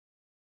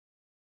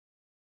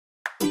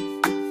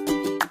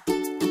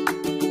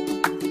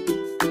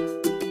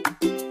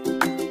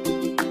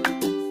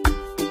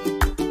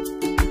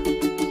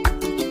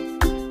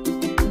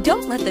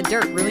let the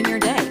dirt ruin your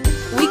day.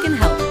 We can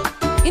help.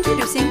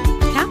 Introducing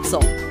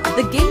Capsule,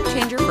 the game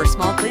changer for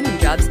small cleaning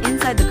jobs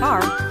inside the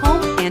car,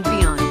 home, and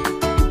beyond.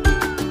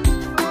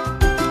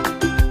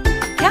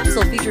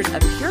 Capsule features a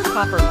pure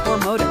copper core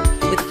motor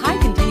with high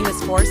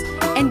continuous force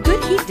and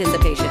good heat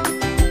dissipation.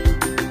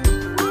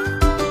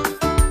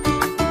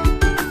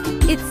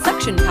 Its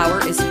suction power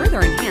is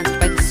further enhanced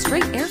by the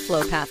straight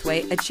airflow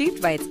pathway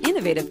achieved by its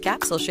innovative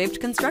capsule-shaped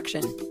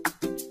construction.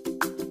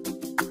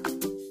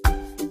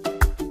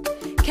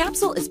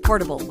 Capsule is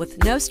portable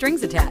with no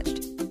strings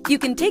attached. You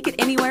can take it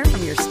anywhere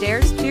from your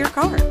stairs to your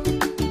car.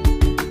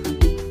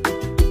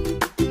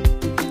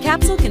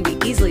 Capsule can be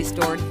easily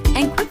stored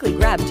and quickly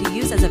grabbed to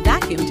use as a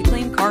vacuum to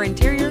clean car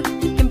interior,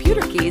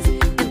 computer keys,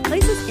 and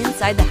places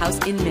inside the house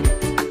in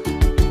minutes.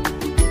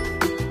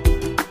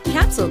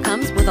 Capsule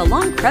comes with a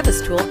long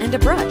crevice tool and a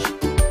brush.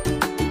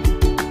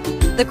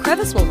 The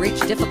crevice will reach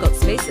difficult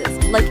spaces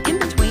like in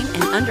between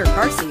and under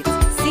car seats,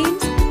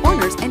 seams,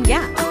 corners, and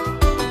gaps.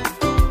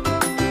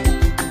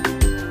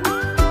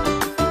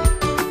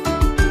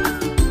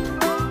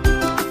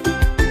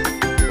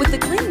 With the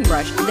cleaning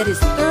brush that is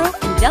thorough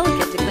and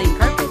delicate to clean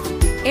carpets,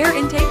 air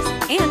intakes,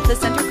 and the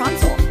center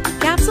console,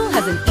 Capsule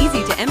has an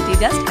easy-to-empty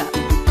dust cup.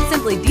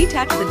 Simply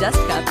detach the dust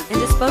cup and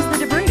dispose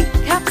the debris.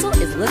 Capsule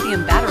is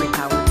lithium battery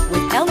powered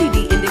with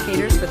LED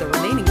indicators for the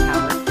remaining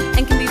power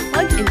and can be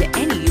plugged into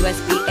any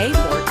USB-A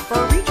port for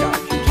a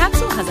recharge.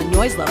 Capsule has a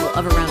noise level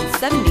of around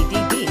 70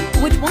 dB,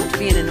 which won't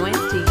be an annoyance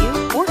to you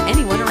or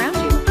anyone around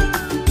you.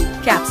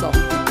 Capsule,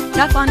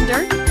 tough on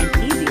dirt and